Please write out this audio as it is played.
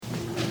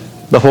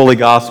The Holy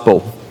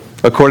Gospel,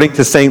 according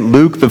to St.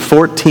 Luke, the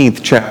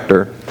 14th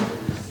chapter.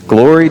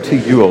 Glory to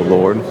you, O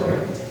Lord.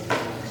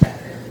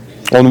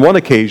 On one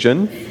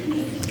occasion,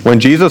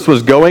 when Jesus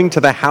was going to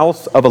the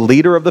house of a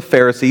leader of the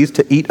Pharisees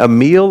to eat a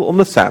meal on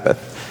the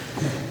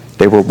Sabbath,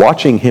 they were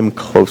watching him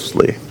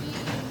closely.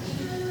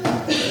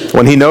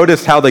 When he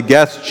noticed how the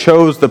guests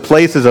chose the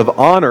places of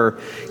honor,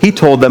 he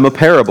told them a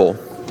parable.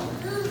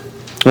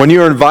 When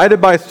you are invited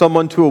by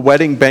someone to a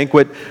wedding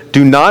banquet,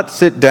 do not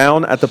sit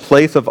down at the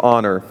place of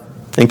honor,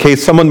 in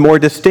case someone more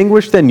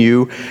distinguished than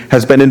you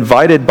has been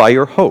invited by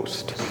your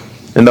host.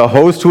 And the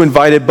host who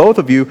invited both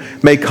of you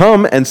may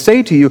come and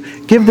say to you,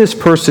 give this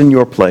person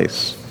your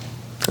place.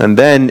 And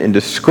then, in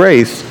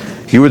disgrace,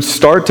 you would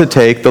start to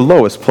take the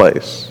lowest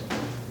place.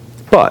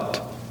 But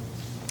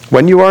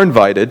when you are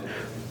invited,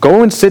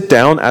 go and sit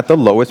down at the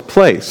lowest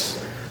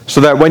place,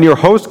 so that when your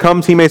host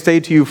comes, he may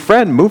say to you,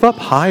 friend, move up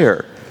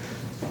higher.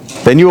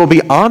 Then you will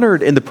be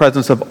honored in the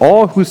presence of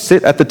all who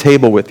sit at the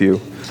table with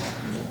you.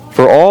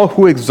 For all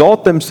who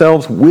exalt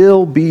themselves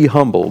will be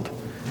humbled,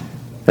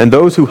 and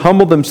those who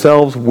humble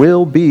themselves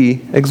will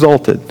be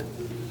exalted.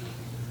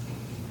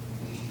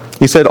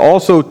 He said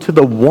also to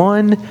the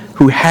one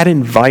who had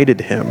invited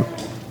him,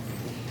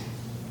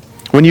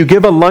 when you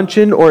give a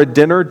luncheon or a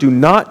dinner, do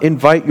not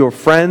invite your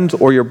friends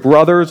or your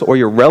brothers or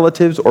your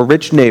relatives or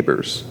rich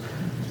neighbors,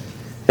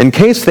 in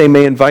case they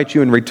may invite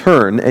you in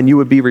return and you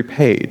would be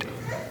repaid.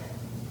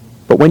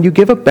 But when you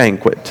give a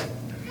banquet,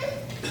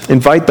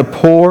 invite the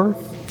poor,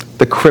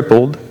 the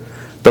crippled,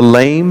 the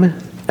lame,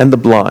 and the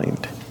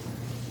blind,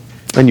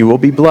 and you will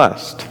be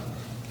blessed,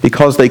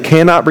 because they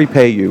cannot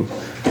repay you,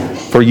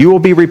 for you will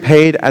be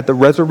repaid at the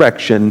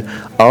resurrection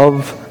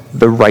of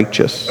the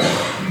righteous.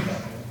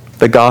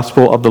 The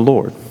gospel of the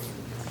Lord.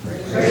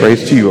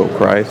 Praise to you, O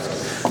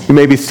Christ. You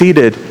may be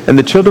seated, and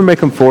the children may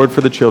come forward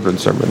for the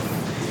children's sermon.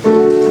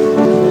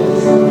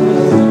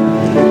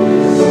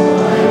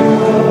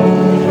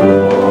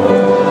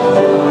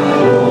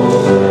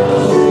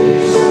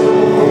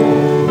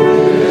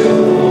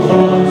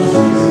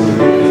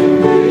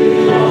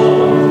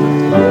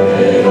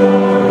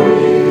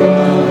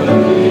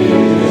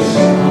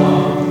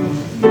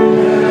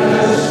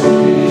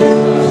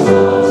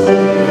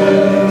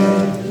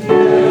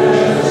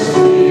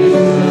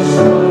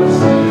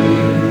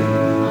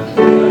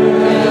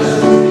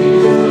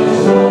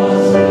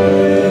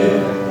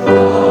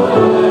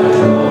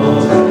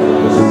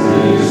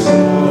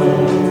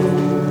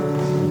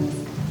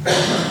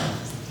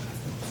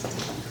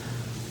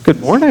 Good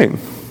morning.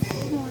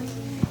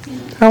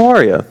 How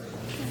are you?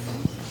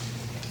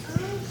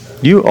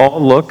 You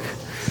all look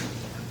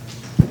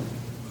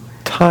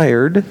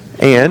tired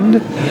and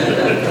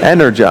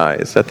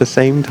energized at the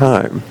same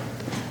time.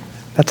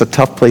 That's a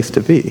tough place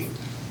to be.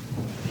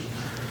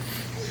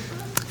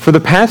 For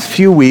the past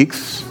few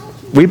weeks,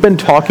 we've been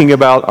talking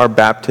about our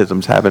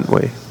baptisms, haven't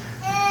we?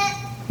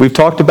 We've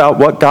talked about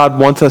what God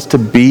wants us to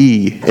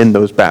be in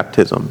those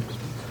baptisms.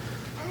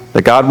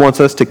 That God wants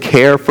us to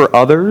care for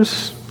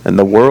others and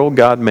the world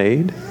God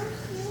made.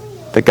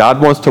 That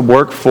God wants to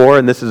work for,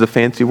 and this is a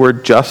fancy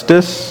word,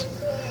 justice,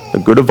 the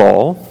good of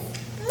all,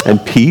 and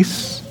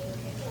peace.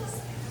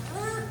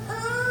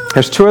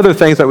 There's two other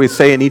things that we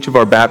say in each of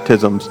our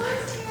baptisms.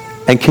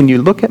 And can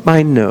you look at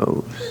my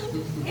nose?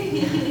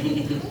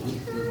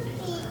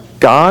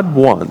 God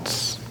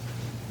wants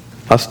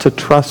us to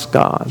trust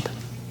God.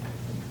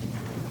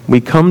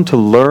 We come to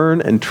learn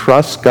and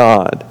trust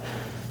God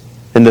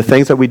in the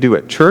things that we do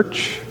at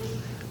church,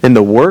 in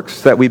the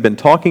works that we've been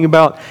talking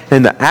about,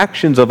 in the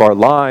actions of our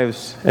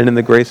lives, and in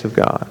the grace of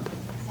God.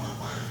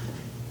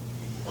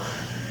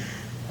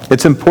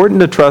 It's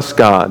important to trust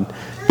God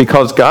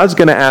because God's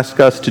going to ask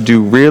us to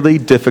do really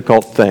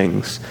difficult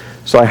things.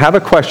 So I have a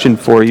question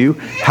for you.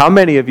 How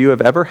many of you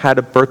have ever had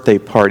a birthday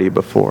party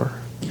before?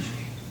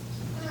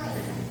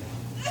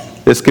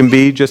 This can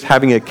be just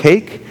having a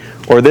cake,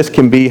 or this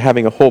can be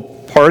having a whole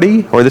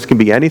party, or this can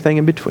be anything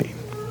in between.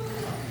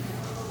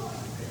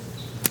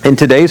 In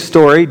today's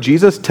story,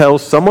 Jesus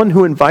tells someone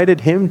who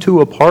invited him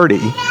to a party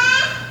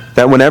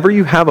that whenever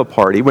you have a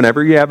party,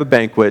 whenever you have a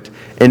banquet,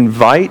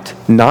 invite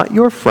not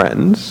your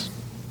friends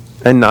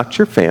and not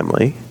your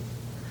family,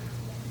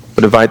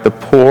 but invite the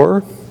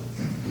poor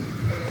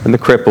and the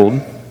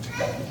crippled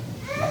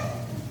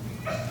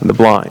and the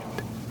blind.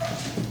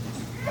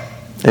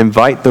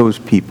 Invite those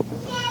people.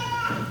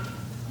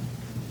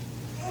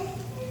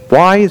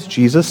 Why is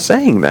Jesus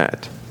saying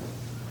that?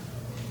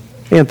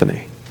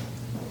 Anthony.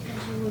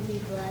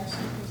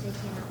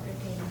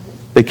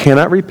 They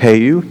cannot repay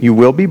you. You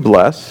will be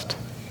blessed.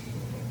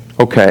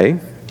 Okay.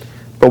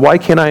 But why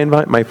can't I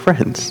invite my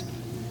friends?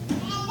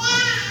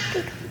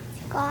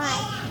 God.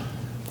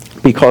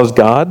 Because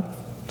God?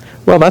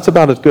 Well, that's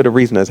about as good a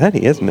reason as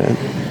any, isn't it?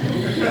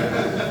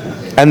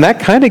 And that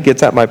kind of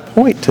gets at my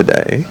point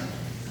today.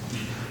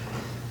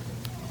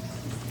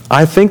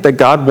 I think that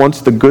God wants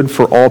the good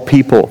for all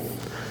people.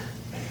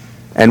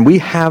 And we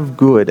have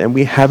good, and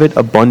we have it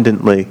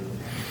abundantly.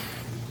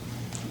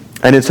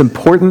 And it's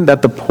important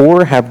that the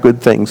poor have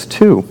good things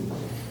too.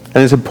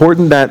 And it's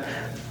important that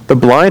The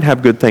blind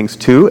have good things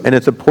too, and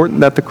it's important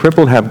that the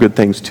crippled have good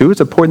things too.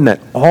 It's important that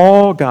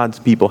all God's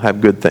people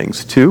have good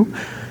things too.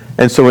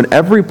 And so in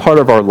every part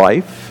of our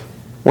life,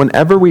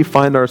 whenever we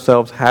find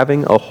ourselves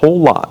having a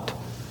whole lot,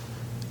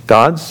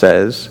 God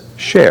says,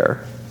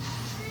 share.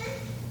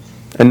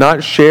 And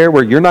not share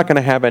where you're not going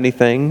to have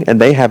anything and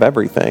they have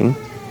everything,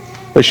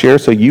 but share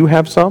so you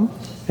have some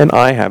and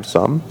I have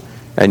some,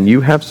 and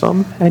you have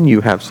some and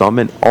you have some,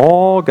 and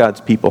all God's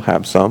people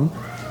have some.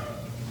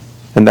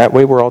 And that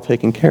way we're all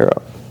taken care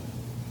of.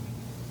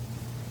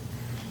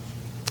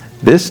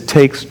 This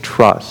takes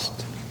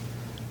trust,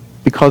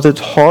 because it's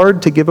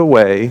hard to give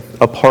away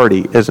a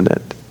party, isn't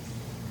it?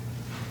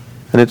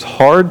 And it's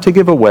hard to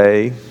give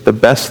away the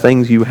best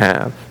things you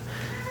have.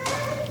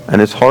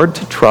 And it's hard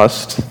to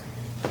trust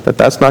that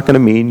that's not going to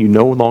mean you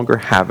no longer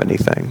have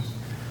anything.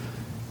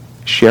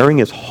 Sharing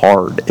is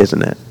hard,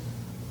 isn't it?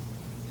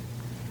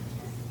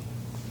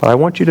 But I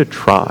want you to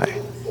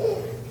try.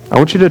 I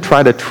want you to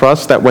try to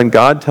trust that when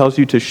God tells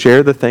you to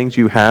share the things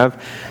you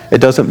have, it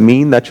doesn't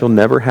mean that you'll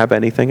never have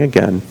anything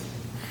again.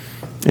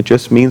 It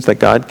just means that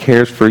God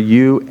cares for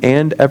you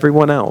and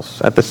everyone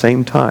else at the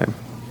same time.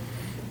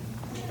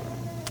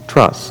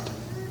 Trust.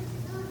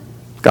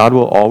 God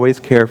will always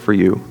care for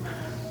you,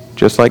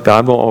 just like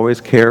God will always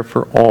care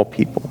for all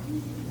people.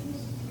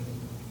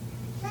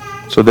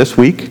 So this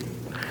week,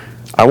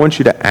 I want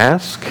you to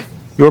ask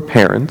your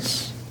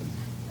parents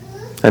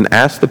and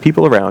ask the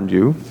people around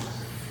you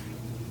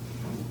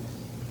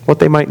what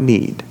they might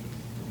need,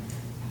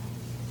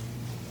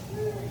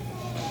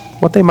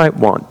 what they might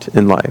want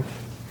in life.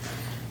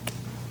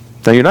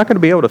 Now, you're not going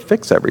to be able to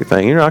fix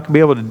everything. You're not going to be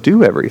able to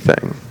do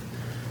everything.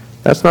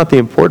 That's not the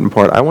important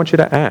part. I want you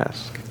to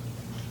ask.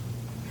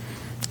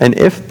 And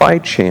if by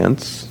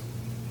chance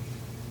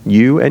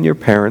you and your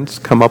parents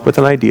come up with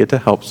an idea to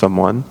help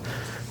someone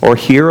or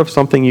hear of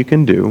something you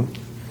can do,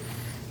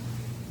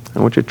 I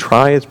want you to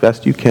try as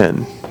best you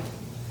can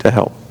to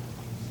help.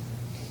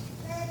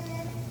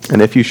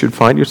 And if you should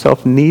find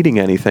yourself needing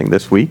anything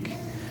this week,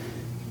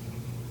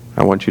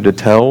 I want you to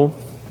tell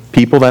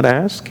people that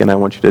ask, and I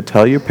want you to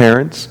tell your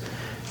parents.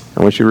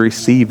 I want you to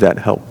receive that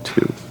help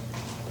too.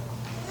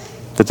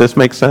 Does this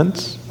make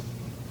sense?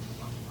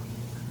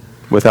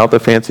 Without the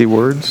fancy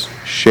words,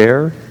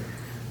 share,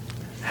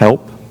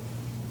 help,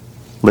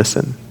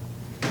 listen.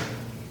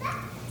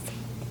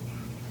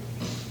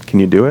 Can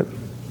you do it?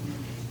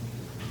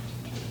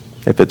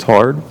 If it's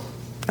hard,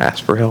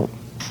 ask for help.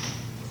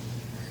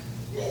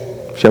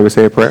 Shall we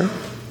say a prayer?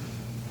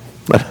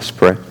 Let us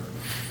pray.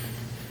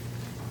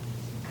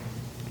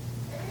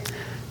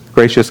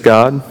 Gracious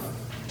God,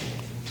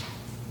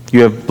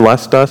 you have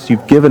blessed us.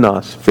 You've given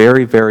us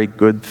very, very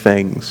good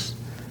things.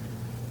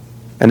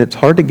 And it's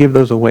hard to give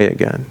those away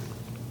again.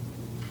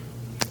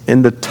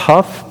 In the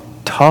tough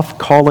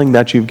calling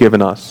that you've given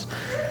us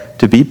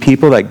to be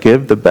people that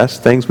give the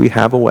best things we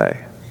have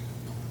away,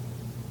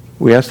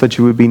 we ask that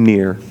you would be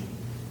near,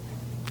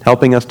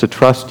 helping us to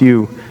trust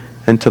you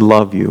and to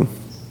love you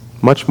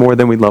much more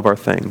than we love our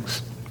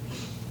things,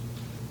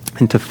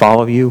 and to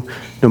follow you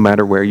no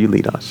matter where you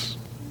lead us.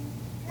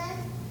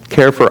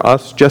 Care for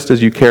us just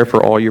as you care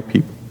for all your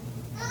people,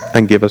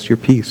 and give us your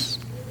peace.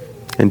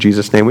 In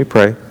Jesus' name we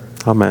pray.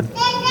 Amen.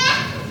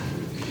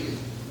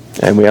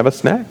 And we have a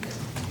snack.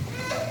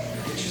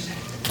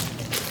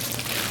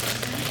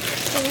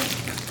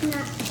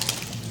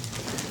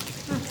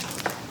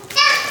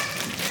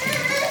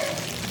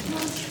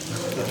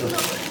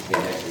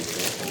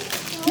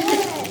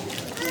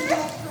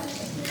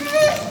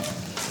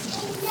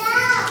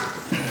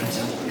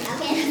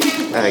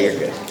 Oh, you're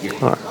good.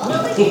 All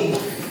right.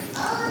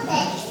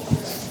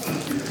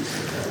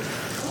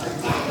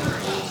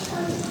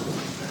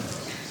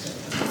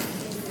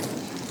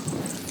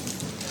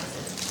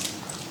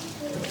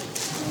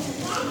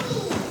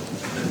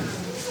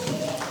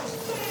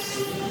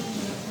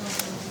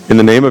 In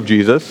the name of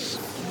Jesus,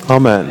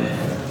 amen.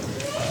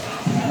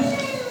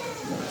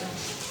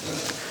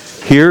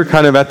 Here,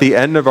 kind of at the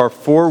end of our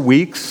 4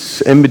 weeks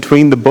in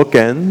between the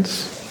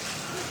bookends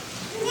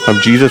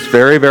of Jesus'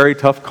 very, very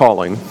tough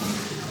calling,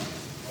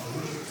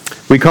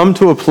 we come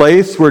to a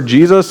place where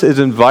Jesus is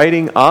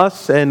inviting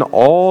us and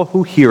all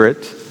who hear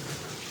it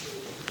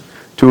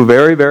to a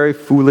very, very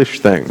foolish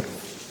thing,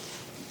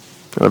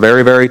 a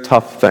very, very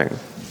tough thing.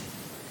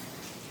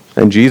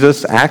 And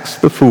Jesus acts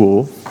the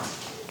fool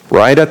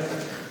right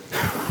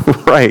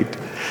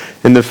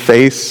in the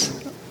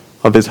face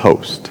of his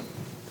host.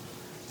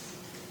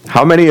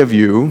 How many of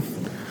you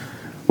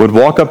would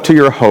walk up to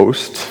your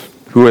host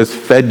who has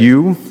fed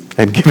you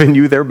and given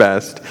you their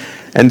best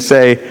and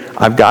say,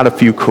 I've got a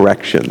few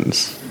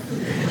corrections?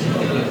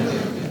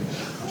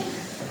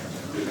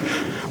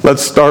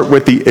 Let's start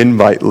with the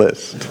invite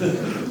list.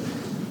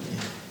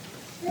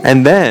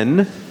 And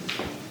then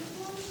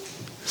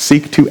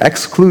seek to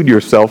exclude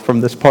yourself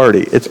from this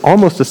party. It's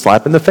almost a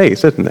slap in the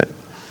face, isn't it?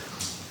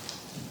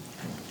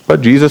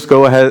 But Jesus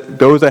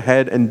goes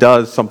ahead and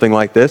does something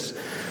like this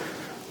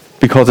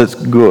because it's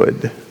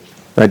good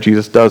that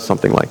Jesus does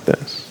something like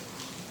this.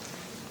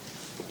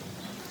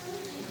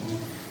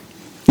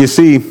 You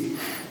see,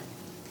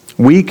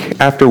 Week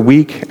after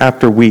week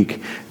after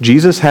week,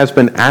 Jesus has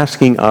been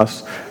asking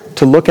us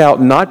to look out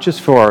not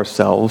just for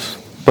ourselves,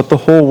 but the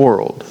whole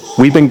world.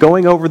 We've been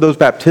going over those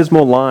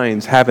baptismal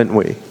lines, haven't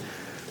we?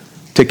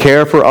 To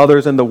care for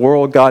others in the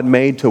world God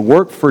made, to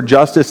work for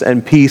justice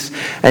and peace.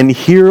 And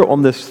here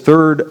on this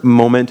third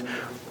moment,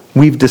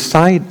 we've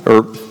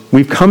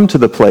come to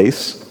the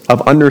place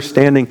of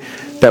understanding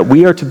that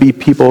we are to be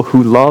people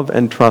who love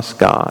and trust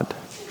God.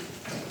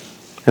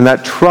 And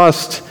that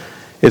trust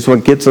is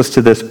what gets us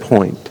to this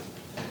point.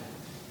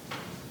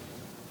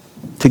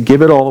 To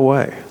give it all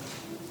away.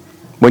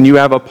 When you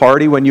have a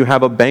party, when you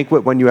have a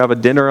banquet, when you have a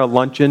dinner, a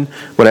luncheon,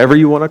 whatever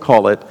you want to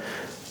call it,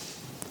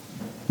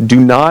 do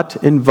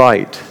not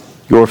invite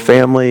your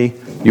family,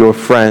 your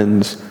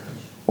friends,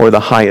 or the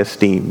high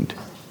esteemed.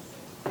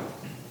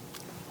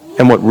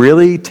 And what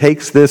really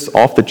takes this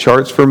off the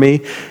charts for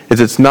me is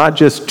it's not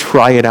just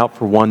try it out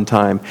for one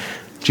time.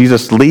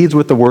 Jesus leads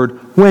with the word,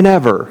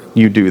 whenever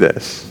you do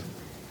this.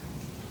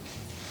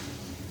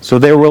 So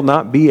there will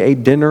not be a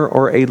dinner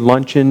or a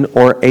luncheon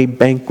or a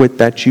banquet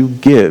that you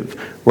give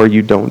where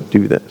you don't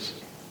do this.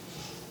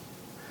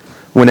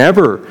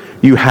 Whenever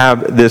you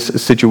have this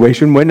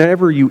situation,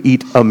 whenever you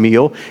eat a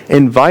meal,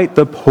 invite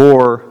the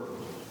poor,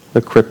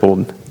 the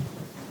crippled,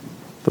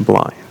 the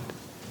blind.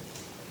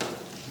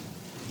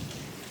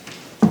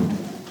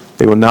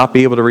 They will not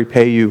be able to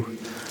repay you,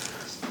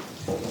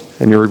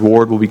 and your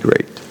reward will be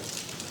great.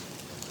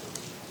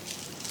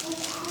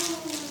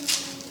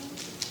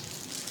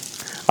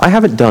 I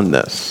haven't done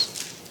this.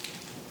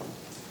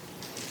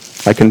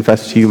 I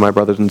confess to you, my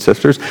brothers and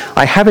sisters,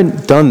 I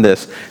haven't done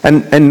this.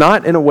 And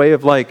not in a way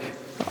of like,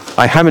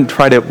 I haven't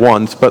tried it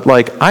once, but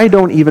like, I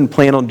don't even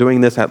plan on doing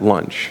this at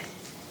lunch.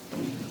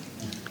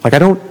 Like,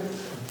 I'm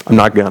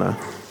not gonna.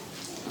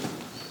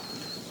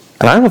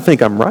 And I don't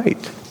think I'm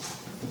right.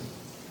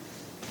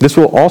 This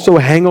will also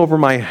hang over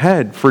my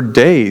head for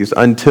days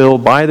until,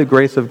 by the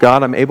grace of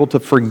God, I'm able to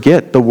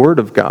forget the Word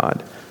of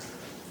God,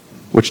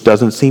 which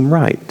doesn't seem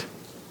right.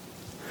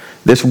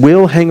 This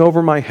will hang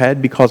over my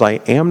head because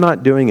I am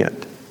not doing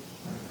it.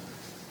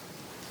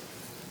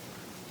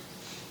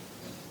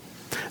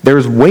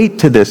 There's weight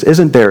to this,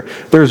 isn't there?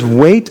 There's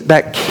weight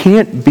that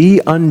can't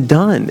be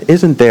undone,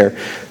 isn't there?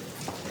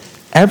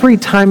 Every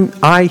time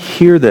I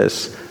hear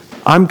this,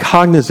 I'm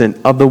cognizant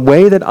of the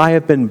way that I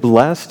have been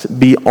blessed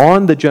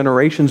beyond the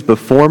generations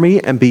before me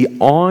and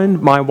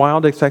beyond my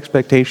wildest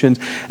expectations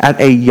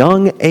at a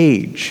young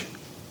age.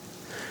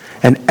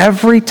 And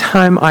every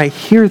time I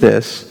hear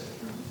this,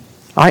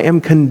 I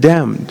am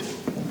condemned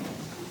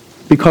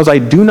because I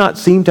do not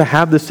seem to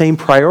have the same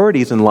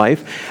priorities in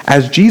life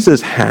as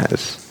Jesus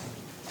has.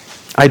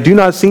 I do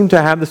not seem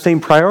to have the same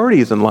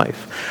priorities in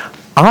life.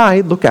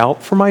 I look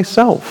out for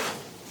myself.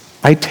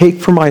 I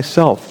take for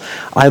myself.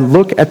 I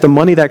look at the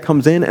money that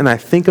comes in and I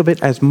think of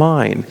it as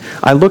mine.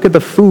 I look at the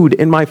food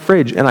in my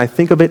fridge and I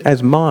think of it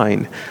as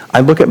mine.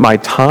 I look at my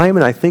time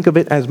and I think of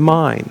it as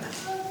mine.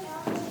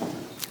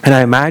 And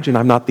I imagine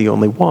I'm not the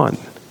only one.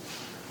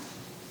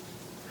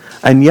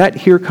 And yet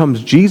here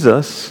comes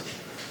Jesus,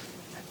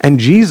 and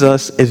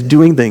Jesus is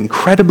doing the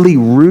incredibly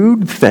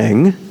rude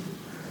thing,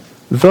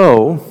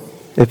 though,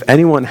 if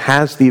anyone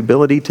has the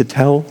ability to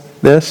tell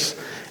this,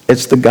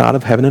 it's the God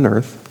of heaven and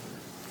earth,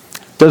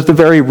 does the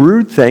very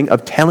rude thing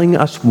of telling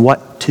us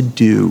what to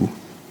do.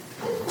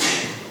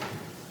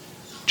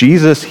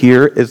 Jesus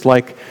here is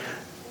like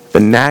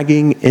the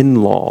nagging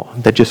in-law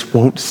that just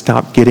won't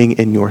stop getting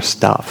in your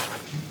stuff.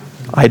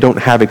 I don't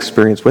have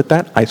experience with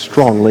that. I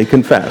strongly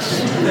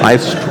confess. I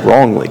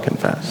strongly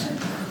confess.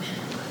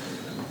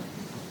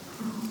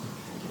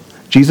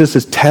 Jesus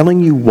is telling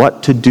you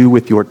what to do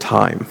with your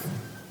time.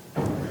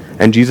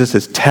 And Jesus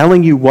is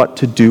telling you what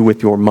to do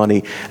with your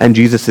money. And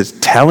Jesus is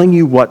telling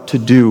you what to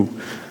do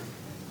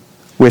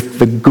with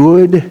the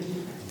good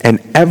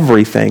and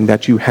everything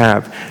that you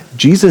have.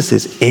 Jesus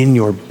is in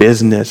your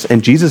business,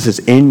 and Jesus is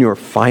in your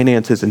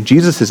finances, and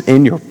Jesus is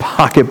in your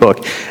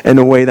pocketbook in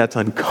a way that's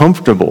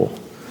uncomfortable,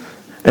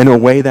 in a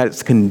way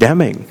that's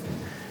condemning,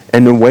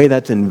 in a way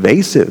that's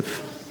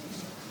invasive.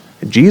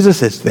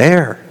 Jesus is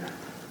there.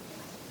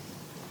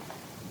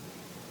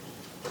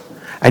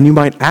 And you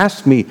might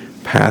ask me,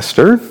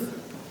 Pastor,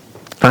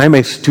 I'm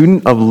a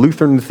student of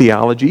Lutheran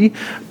theology.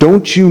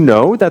 Don't you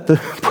know that the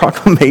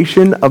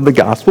proclamation of the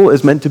gospel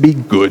is meant to be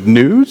good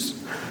news?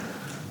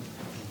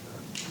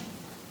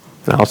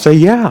 And I'll say,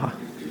 yeah.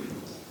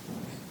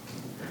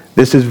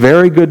 This is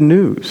very good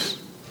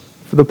news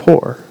for the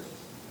poor.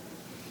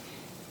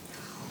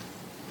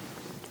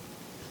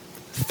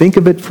 Think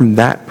of it from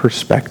that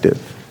perspective.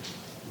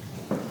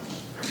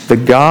 The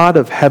God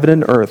of heaven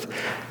and earth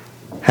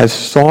has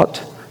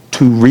sought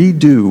to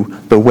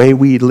redo the way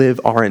we live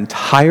our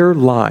entire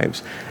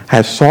lives,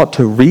 has sought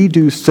to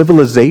redo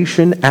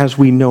civilization as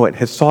we know it,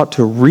 has sought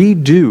to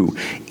redo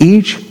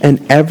each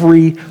and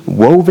every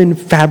woven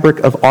fabric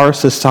of our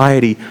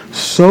society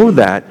so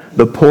that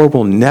the poor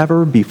will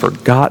never be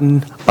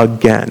forgotten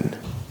again.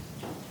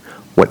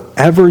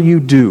 Whatever you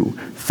do,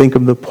 think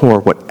of the poor.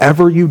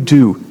 Whatever you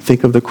do,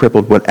 think of the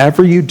crippled.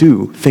 Whatever you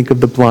do, think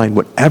of the blind.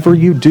 Whatever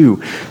you do,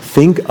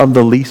 think of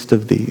the least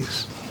of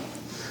these.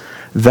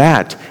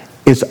 That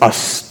is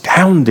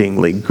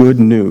astoundingly good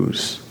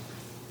news.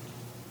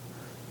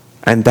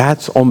 And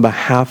that's on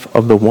behalf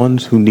of the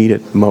ones who need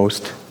it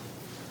most.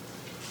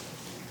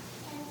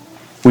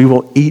 We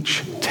will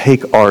each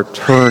take our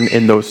turn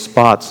in those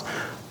spots,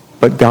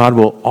 but God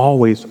will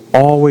always,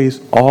 always,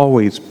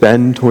 always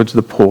bend towards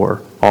the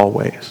poor,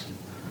 always.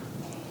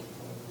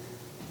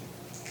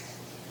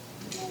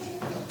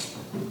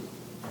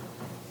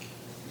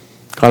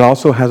 God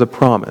also has a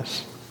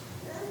promise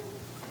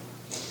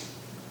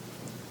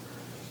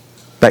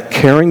that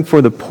caring for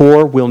the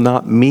poor will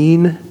not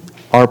mean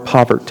our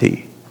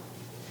poverty.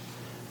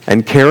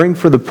 And caring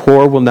for the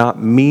poor will not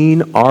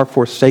mean our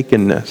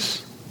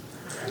forsakenness.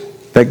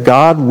 That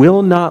God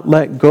will not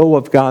let go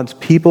of God's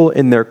people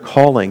in their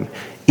calling,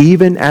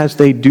 even as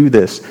they do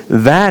this.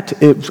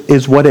 That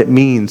is what it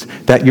means,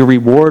 that your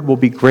reward will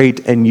be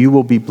great and you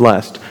will be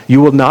blessed. You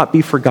will not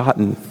be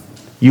forgotten.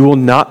 You will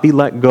not be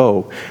let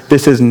go.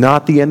 This is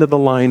not the end of the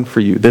line for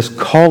you. This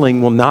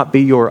calling will not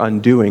be your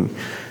undoing.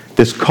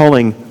 This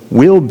calling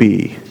will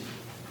be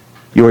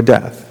your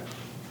death.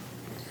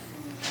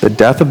 The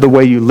death of the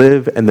way you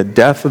live and the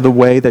death of the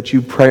way that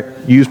you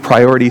use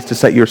priorities to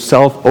set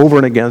yourself over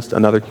and against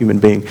another human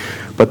being.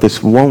 But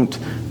this won't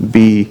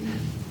be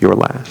your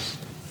last.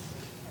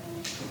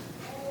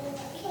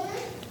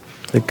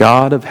 The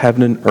God of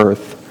heaven and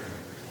earth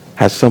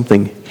has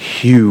something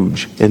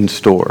huge in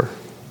store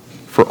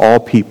for all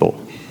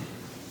people.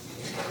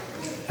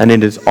 And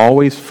it is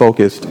always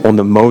focused on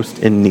the most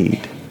in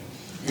need.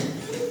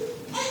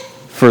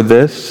 For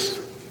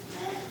this,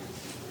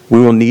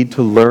 we will need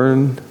to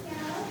learn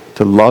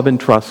to love and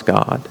trust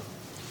God.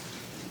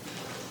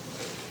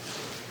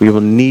 We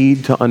will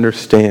need to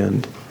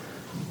understand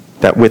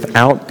that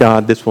without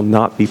God, this will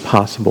not be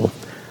possible.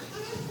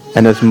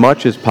 And as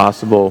much as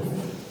possible,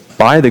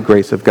 by the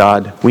grace of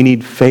God, we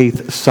need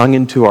faith sung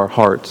into our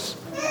hearts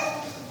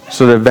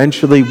so that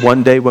eventually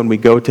one day when we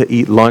go to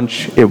eat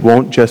lunch, it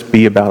won't just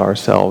be about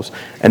ourselves.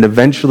 And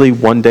eventually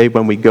one day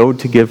when we go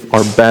to give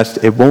our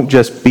best, it won't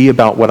just be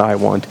about what I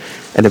want.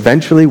 And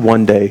eventually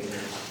one day,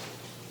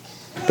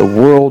 the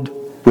world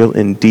will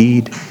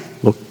indeed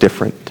look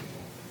different.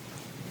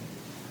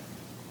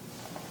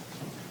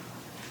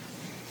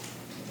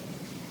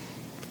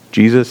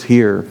 Jesus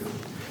here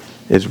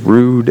is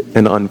rude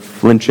and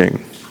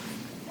unflinching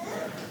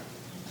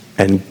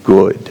and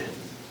good.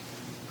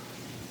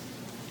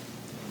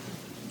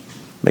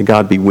 May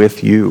God be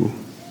with you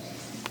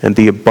and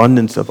the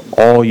abundance of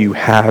all you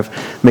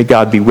have. May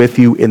God be with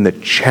you in the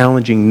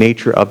challenging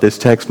nature of this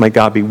text. May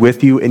God be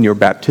with you in your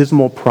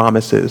baptismal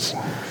promises.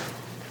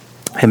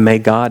 And may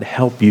God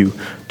help you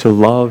to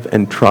love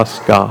and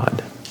trust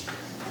God,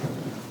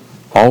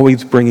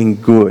 always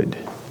bringing good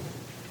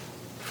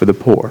for the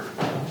poor.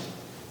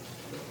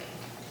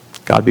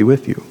 God be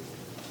with you.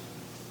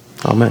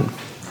 Amen.